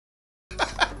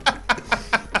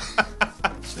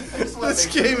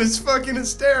This game is fucking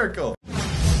hysterical.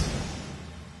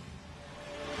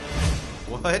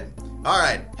 What?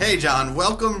 Alright, hey John,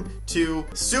 welcome to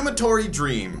Sumotori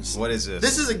Dreams. What is this?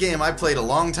 This is a game I played a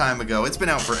long time ago. It's been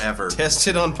out forever.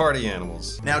 Tested on party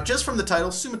animals. Now, just from the title,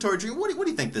 Sumotori Dreams, what do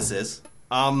you think this is?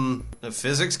 A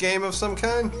physics game of some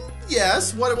kind?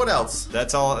 Yes, what else?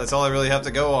 That's all I really have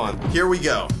to go on. Here we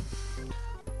go.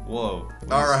 Whoa.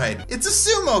 Alright, it's a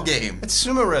sumo game. It's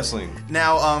sumo wrestling.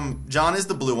 Now, John is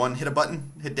the blue one. Hit a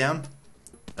button, hit down.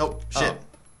 Oh, shit. Oh.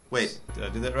 Wait. Did I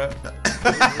do that right?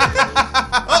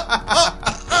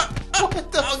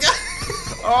 What the? Oh, God.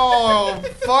 Oh,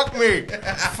 fuck me.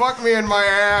 Fuck me in my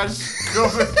ass.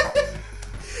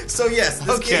 So yes,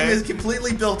 this game is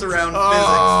completely built around physics.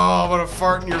 Oh, I'm gonna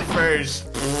fart in your face.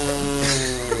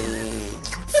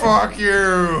 Fuck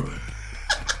you.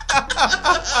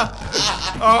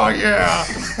 Oh yeah.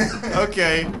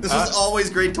 Okay. This was always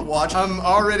great to watch. I'm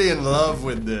already in love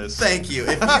with this. Thank you.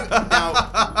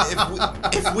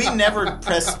 If we never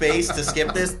press space to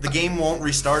skip this, the game won't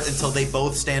restart until they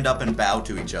both stand up and bow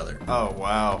to each other. Oh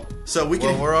wow. So we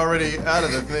can. Well, we're already out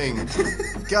of the thing.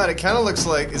 God, it kind of looks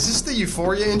like. Is this the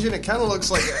Euphoria engine? It kind of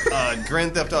looks like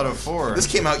Grand Theft Auto 4. This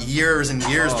came out years and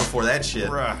years before that shit.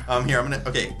 Bruh. Here I'm gonna.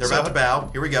 Okay, they're about to bow.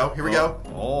 Here we go. Here we go.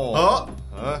 Oh.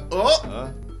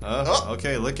 Oh.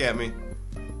 Okay, look at me.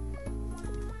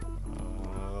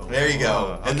 There you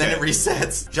go. Okay. And then it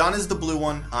resets. John is the blue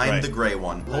one. I'm the gray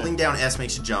one. Holding down S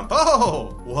makes you jump.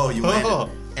 Oh! Whoa, you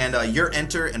landed. And your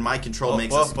enter and my control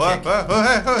makes us kick.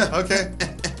 Okay.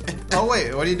 Oh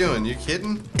wait, what are you doing? You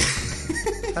kidding?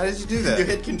 How did you do that? You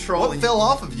hit control. What fell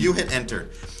off of you? You hit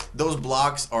enter. Those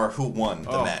blocks are who won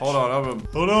the match. Hold on,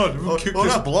 hold on. Kick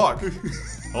this block.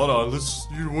 Hold on,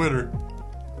 you're the winner.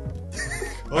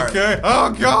 Okay. Right.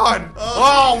 Oh God.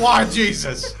 Oh, why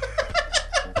Jesus?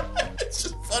 It's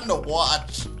just fun to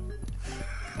watch.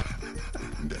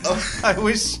 I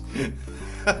wish.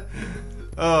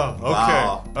 Oh, okay.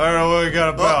 Wow. I don't know what we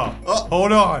got to bow.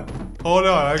 Hold on.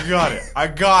 I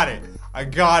got it.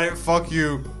 Fuck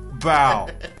you. Bow.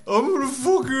 I'm gonna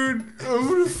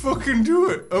fucking do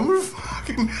it. I'm gonna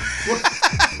fucking. What was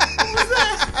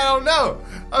that? I don't know.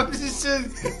 I'm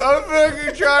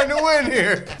fucking trying to win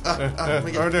here. Oh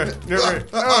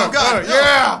God.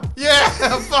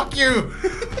 Yeah. Fuck you.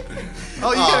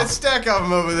 Oh, you got a stack of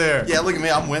them over there. Yeah, look at me.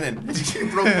 I'm winning. You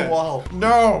broke the wall.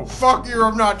 No, fuck you.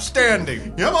 I'm not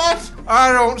standing. Come on.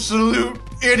 I don't salute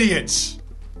idiots.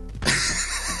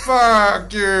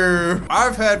 Fuck you.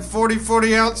 I've had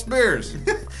 40-ounce beers.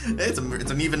 It's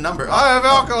an even number. I have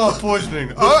alcohol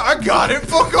poisoning. I got it.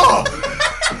 Fuck off.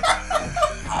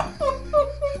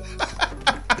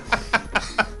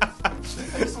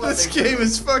 This game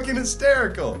is fucking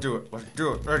hysterical. Do it.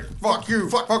 Fuck you.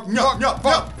 Fuck. No.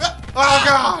 Oh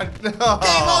God. No. Game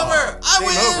over. I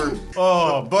win. Over.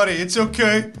 Oh, buddy, it's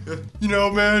okay. You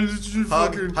know, man.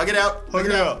 Hug it out. Hug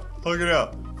it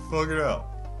out.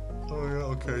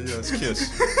 Okay, yes, kiss.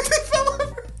 They fell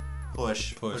over.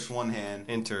 Push one hand.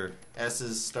 Enter. S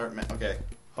is start. Okay.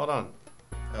 Hold on.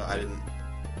 I didn't.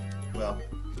 Well.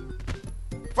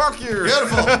 Fuck you.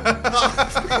 Beautiful.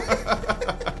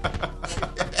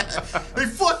 Hey,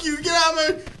 fuck you. Get out of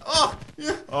my. Oh.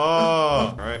 Yeah. Oh.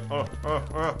 All right.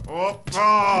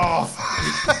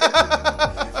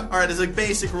 Alright, as a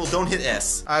basic rule, don't hit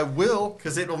S. I will.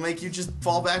 Because it will make you just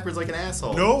fall backwards like an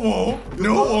asshole. No, it won't.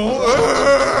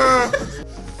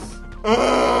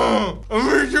 I'm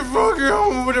gonna get fucking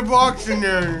home with a boxing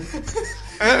game.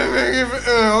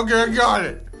 Okay, I got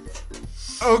it.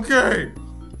 Okay.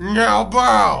 Now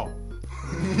bow.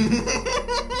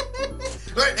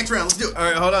 Alright, next round, let's do it.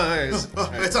 Alright, hold on.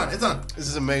 It's on. This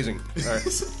is amazing. Alright.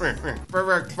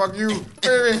 Fuck you.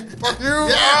 Fuck you.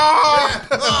 Yeah.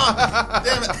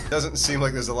 Damn it. Doesn't seem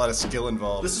like there's a lot of skill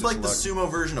involved. This is like the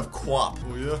sumo version of Quap.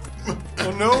 Oh, yeah.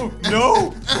 Oh, no.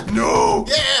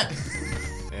 Yeah.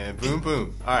 And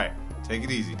boom. Alright, take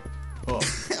it easy. Oh,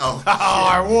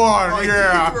 I won,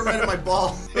 yeah. You were right at my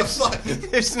ball.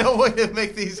 There's no way to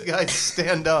make these guys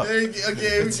stand up. Okay,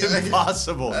 it's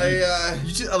impossible.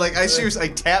 I seriously, I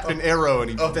tapped an arrow and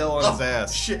he fell on his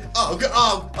ass. Shit. Okay.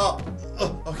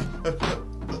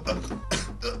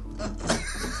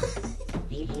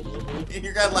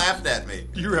 Your guy laughed at me.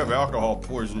 You have alcohol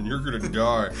poisoning. You're gonna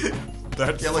die.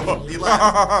 That's look, he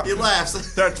laughs. He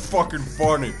laughs. That's fucking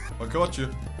funny. I got you.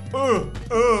 Oh,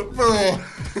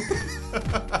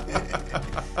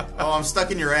 I'm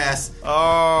stuck in your ass.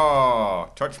 Oh,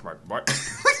 touch my butt.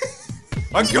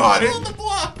 I got it. The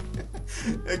block.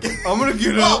 Okay. I'm gonna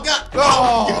get up. Oh God.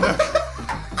 Oh.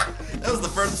 That was the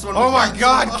furthest one. Oh my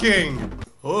God, King.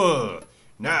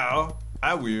 Now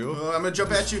I will. I'm gonna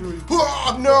jump at you.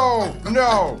 No.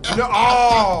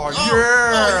 Oh,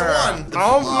 yeah.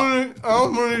 Oh,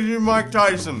 I'm gonna do Mike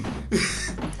Tyson.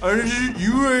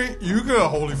 You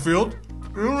got Holyfield.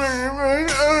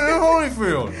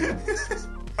 Holyfield.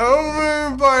 I'm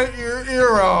gonna bite your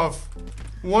ear off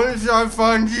once I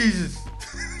find Jesus.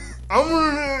 I'm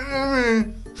gonna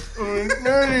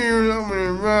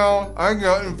I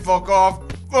got him. Fuck off.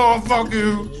 Oh, fuck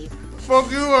you.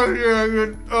 Fuck you.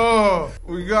 Oh,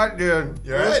 we got there.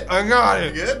 You alright? I got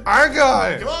it. You good? I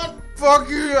got it. Come on. Fuck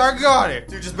you. I got it.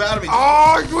 Dude, just bow to me.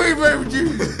 Oh, sweet baby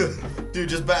Jesus. Dude,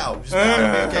 just bow. Just bow to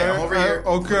me. Okay, I'm over here.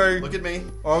 Okay. Look at me.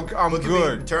 Okay, I'm Look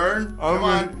good. At me. Turn. Come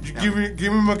on. Give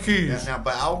me my keys. Now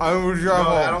bow. I'm gonna drive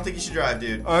home. I don't think you should drive,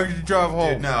 dude. I should drive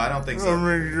home. Dude, no, I don't think so. I'm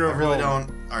ready to drive I really home.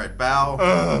 don't. All right, bow.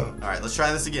 All right, let's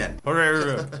try this again.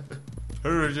 Okay.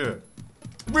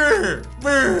 Beer.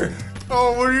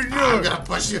 Oh, what are you doing? I'm gonna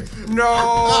push you. No.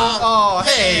 Oh,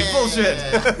 hey, bullshit.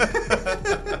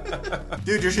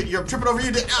 Dude, you're tripping over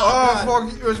you. Oh, fuck,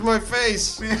 it was my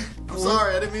face. I'm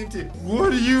sorry, I didn't mean to.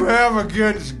 What do you have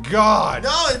against God?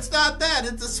 No, it's not that.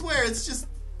 It's a swear. It's just.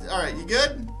 All right, you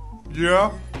good?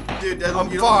 Yeah. Dude, I'm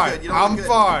you don't fine. look good. You don't I'm look good.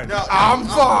 fine. No, I'm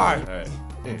fine.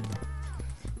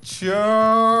 Charge.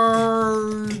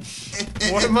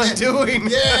 What am I doing?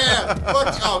 Yeah.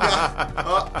 Fuck. Oh god.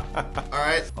 Oh. All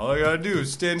right. All I gotta do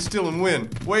is stand still and win.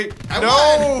 Wait. I No.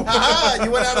 won. Haha,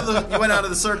 you went out of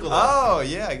the circle. Though. Oh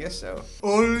yeah, I guess so.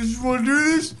 Oh, you just want to do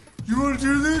this? You want to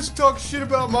do this? Talk shit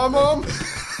about my mom?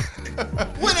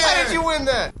 Winner. How did you win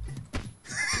that?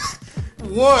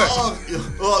 What?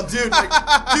 Oh, dude. Dude.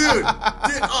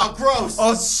 Oh, gross.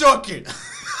 Oh, suck it.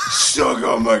 Suck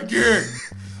on my dick.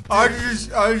 I just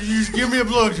give me a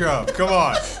blowjob. Come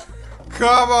on.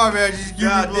 Come on, man. Just give me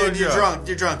a blowjob. Dude, you're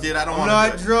drunk, dude. I don't I'm want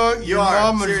not to. drunk. You Your are.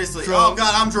 mama's Seriously. drunk. Oh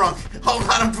god, I'm drunk. Oh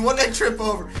god, what did I trip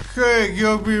over? Okay,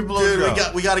 give me a blowjob.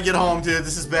 Dude, we gotta get home, dude.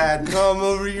 This is bad. Come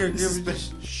over here. This Give me.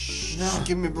 is Shh. No.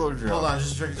 Give me a blowjob. Hold on,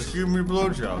 just drink this. Just give me a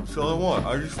blowjob. That's all I want.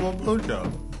 I just want a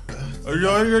blowjob.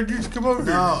 Just come over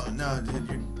here. No,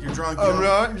 dude, you're drunk. I'm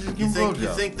not. Just give me a blowjob. You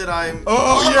think that I'm?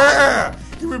 Oh yeah!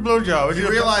 Give me a blowjob. You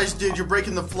realize, dude, you're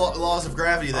breaking the laws of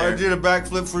gravity there. I did a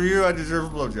backflip for you. I deserve a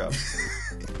blowjob.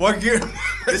 Why can't?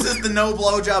 This is the no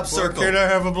blowjob circle. Why can't I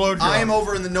have a blowjob? I am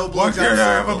over in the no blowjob circle. Why can't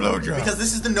I have a blowjob? Because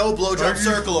this is the no blowjob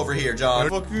circle over here, John.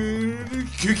 Fucking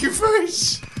kick your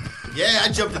face. Yeah, I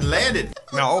jumped and landed.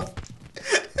 No.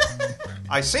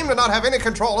 I seem to not have any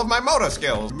control of my motor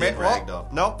skills.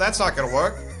 Nope, that's not gonna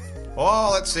work. Oh,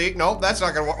 let's see. Nope, that's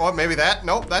not gonna work. Oh, maybe that.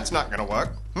 Nope, that's not gonna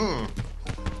work.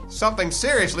 Something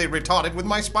seriously retarded with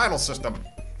my spinal system.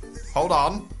 Hold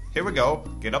on. Here we go.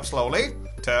 Get up slowly.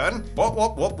 Turn. Whoop,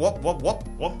 whoop, whoop, whoop, whoop, whoop,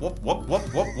 whoop, whoop, whoop,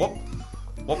 whoop, whoop, whoop.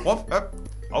 Whoop, whoop.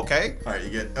 Okay. All right, you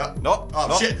good? Nope. Oh,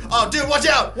 nope. shit. Oh, dude, watch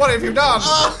out. What have you done?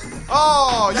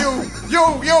 Oh,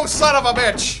 you son of a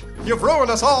bitch. You've ruined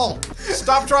us all.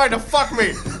 Stop trying to fuck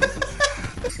me.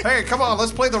 Hey, come on,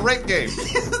 let's play the rape game.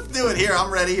 Let's do it here.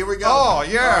 I'm ready. Here we go. Oh,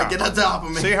 yeah. All right, get on top of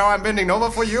me. See how I'm bending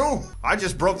over for you? I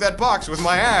just broke that box with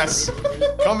my ass.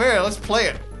 Come here, let's play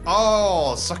it.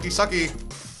 Oh, sucky, sucky.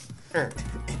 Yeah.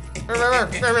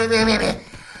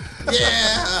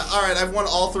 All right, I've won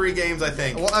all 3 games, I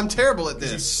think. Well, I'm terrible at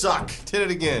this. You suck. Hit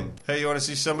it again. Hey, you want to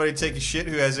see somebody take a shit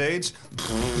who has AIDS?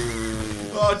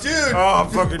 Oh, dude. Oh, I'm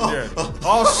fucking dead.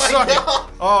 Oh, suck it.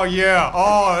 Oh, yeah.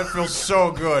 Oh, that feels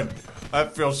so good.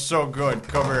 That feels so good.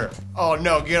 Come here. Oh,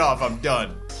 no, get off. I'm done.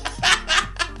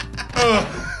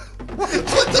 What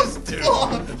the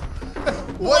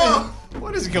fuck?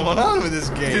 What is going on with this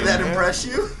game? Did that man? impress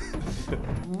you?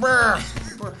 I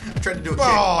tried to do a kick.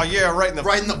 Oh, yeah, right in the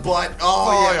butt.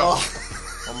 Oh, yeah. Oh.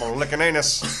 I'm gonna lick an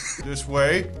anus. This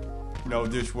way. No,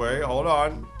 this way. Hold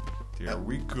on. There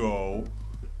we go.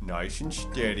 Nice and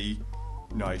steady.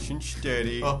 Nice and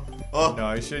steady.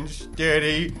 Nice and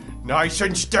steady. Nice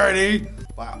and steady.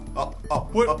 Wow.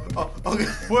 What? Okay.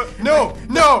 What? No!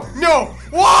 No! No!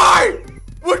 Why?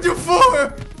 What the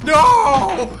fuck?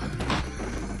 No!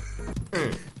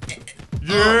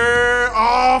 Yeah!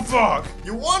 Oh, fuck!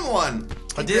 You won one!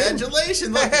 I did?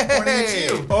 Congratulations! Look, it's pointing at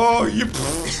you. Oh, you...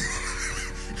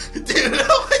 Dude,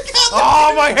 oh my god!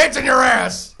 Oh, my head's in your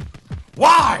ass!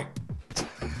 Why?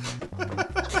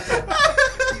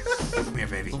 Come here,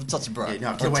 baby. Touch the butt.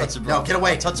 No, get away. No, get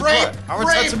away. Touch the Rape! butt. I want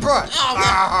to touch the butt.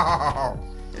 Oh,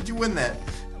 how'd you win that?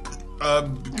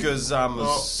 Because I'm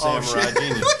a samurai shit.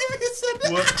 genius. Look at me, you said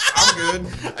that. What? I'm good.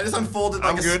 I just unfolded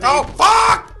like I'm a good. snake. Oh,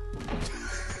 fuck!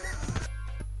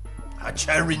 I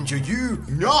challenge you.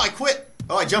 No, I quit.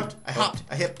 Oh, I jumped. I hopped.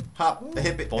 I hip, hop. I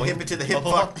hip it. I hip it to the hip.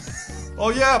 Fuck.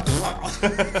 Oh, yeah.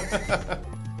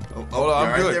 Oh, Hold on, You I'm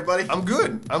all right good. there, buddy? I'm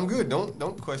good. I'm good.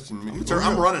 Don't question me.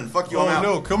 I'm running. Fuck you. Oh I'm out.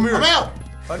 no, come here. I'm out.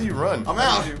 How do you run? I'm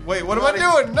How out. do you- Wait, what am I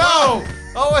doing? No.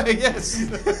 Oh wait, yes.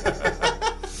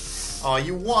 Oh,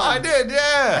 you won. I did,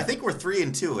 yeah. I think we're 3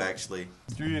 and 2 actually.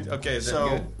 Okay, is that So,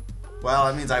 good? well,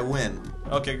 that means I win.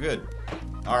 Okay, good.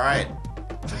 All right.